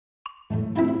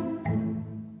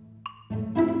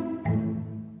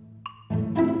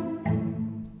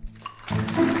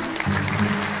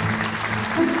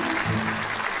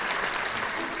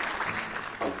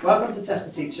Welcome to Test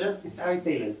the Teacher. How are you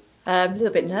feeling? A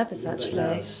little bit nervous,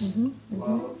 actually.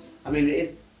 Well, I mean, it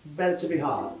is relatively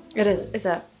hard. It is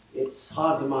it? It's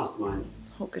harder than Mastermind.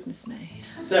 Oh, goodness me.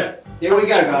 So, here we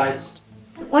go, guys.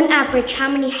 On average, how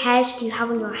many hairs do you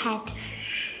have on your head?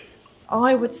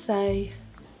 I would say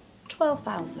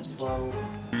 12,000. 12.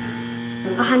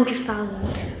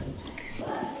 100,000.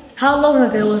 How long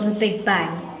ago was the Big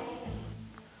Bang?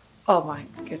 Oh my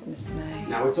goodness me.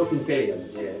 Now, we're talking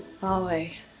billions here. Are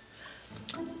we?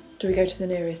 Do we go to the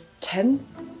nearest 10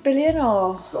 billion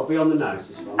or? It's got to be on the nose,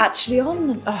 this one. Actually on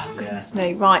the, oh goodness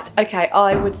me. Right, okay,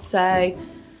 I would say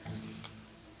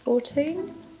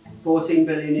 14? 14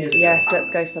 billion years ago. Yes,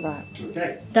 let's go for that.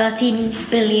 Okay. 13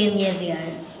 billion years ago.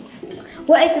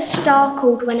 What is a star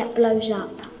called when it blows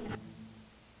up?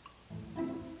 I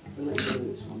feel like doing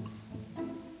this one.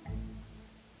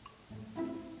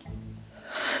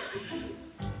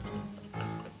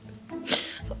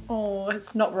 Oh,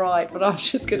 it's not right, but I'm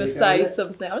just going to say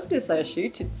something. I was going to say a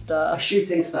shooting star. A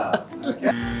shooting star.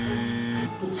 Okay.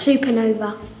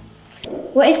 Supernova.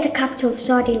 What is the capital of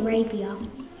Saudi Arabia?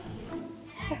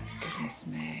 Oh, goodness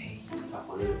me. It's a tough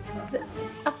one, isn't it?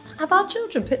 Have our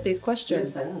children picked these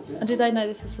questions? Yes, they have, yeah. And did they know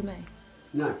this was for me?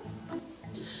 No.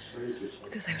 It's just for easy.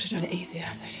 Because they would have done it easier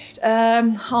if they did.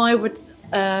 I would,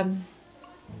 I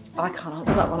can't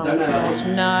answer that one, I'm afraid.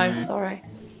 No, sorry.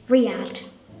 Riyadh.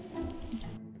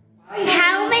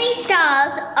 How many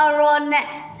stars are on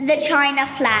the China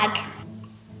flag?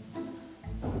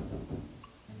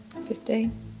 15.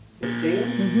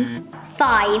 15?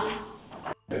 5.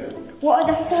 What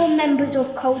are the 4 members of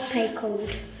Coldplay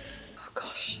called? Oh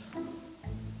gosh.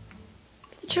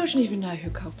 Do the children even know who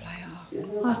Coldplay are? Yeah.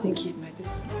 I think you've made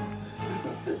this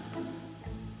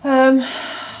one.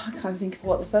 I can't think of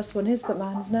what the first one is, that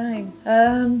man's name.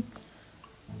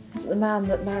 Is it the man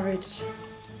that married,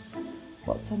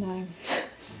 what's her name?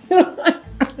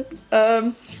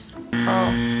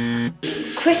 Pass.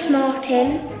 Chris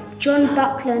Martin, John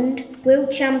Buckland, Will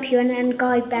Champion and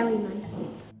Guy Berryman.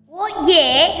 What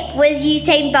year was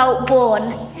Usain Bolt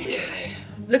born?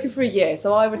 Looking for a year,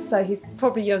 so I would say he's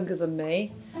probably younger than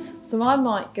me. So I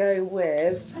might go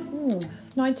with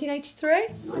 1983?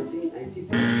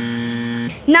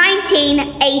 1983.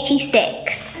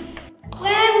 1986.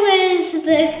 Where was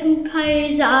the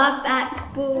composer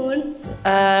back born?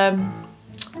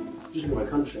 Just what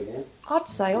country here? I'd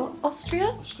say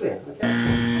Austria. Austria,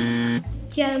 okay.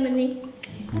 Germany.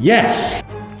 Yes!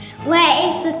 Where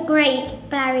is the Great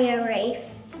Barrier Reef?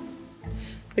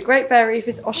 The Great Barrier Reef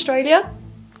is Australia.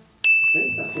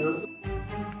 Okay, that's your answer.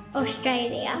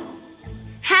 Australia.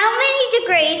 How many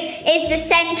degrees is the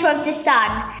centre of the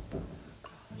sun?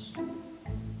 There's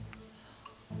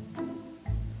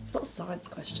a lot of science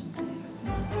questions here,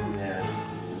 Yeah.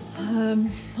 isn't there?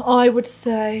 I would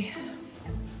say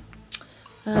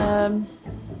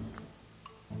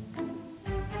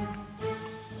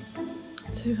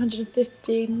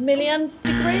 250 million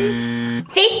degrees.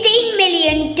 15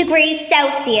 million degrees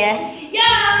Celsius.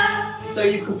 So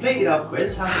you've completed our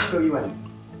quiz. How do you feel you went?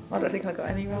 I don't think I got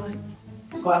any right.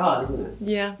 It's quite hard, isn't it?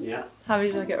 Yeah. Yeah. How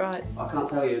many did I get right? I can't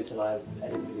tell you until I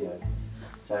edit the video.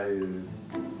 So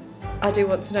I do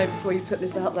want to know before you put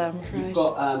this out there, I'm afraid.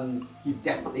 you've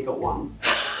definitely got 1.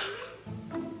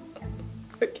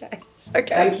 Okay.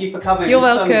 Okay. Thank you for coming. You're Mrs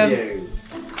welcome. Donohue.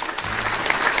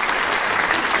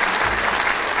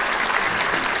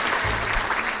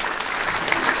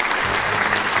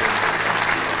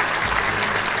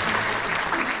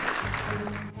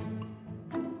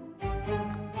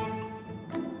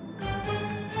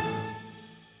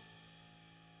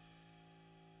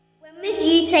 When was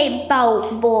Usain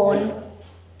Bolt born?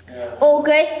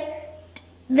 August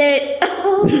the...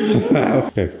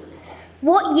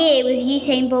 What year was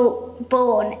Usain Bolt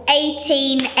born?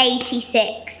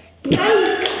 1886.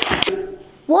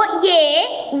 What year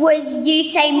was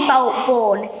Usain Bolt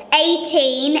born?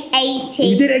 1880.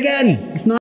 You did it again! It's not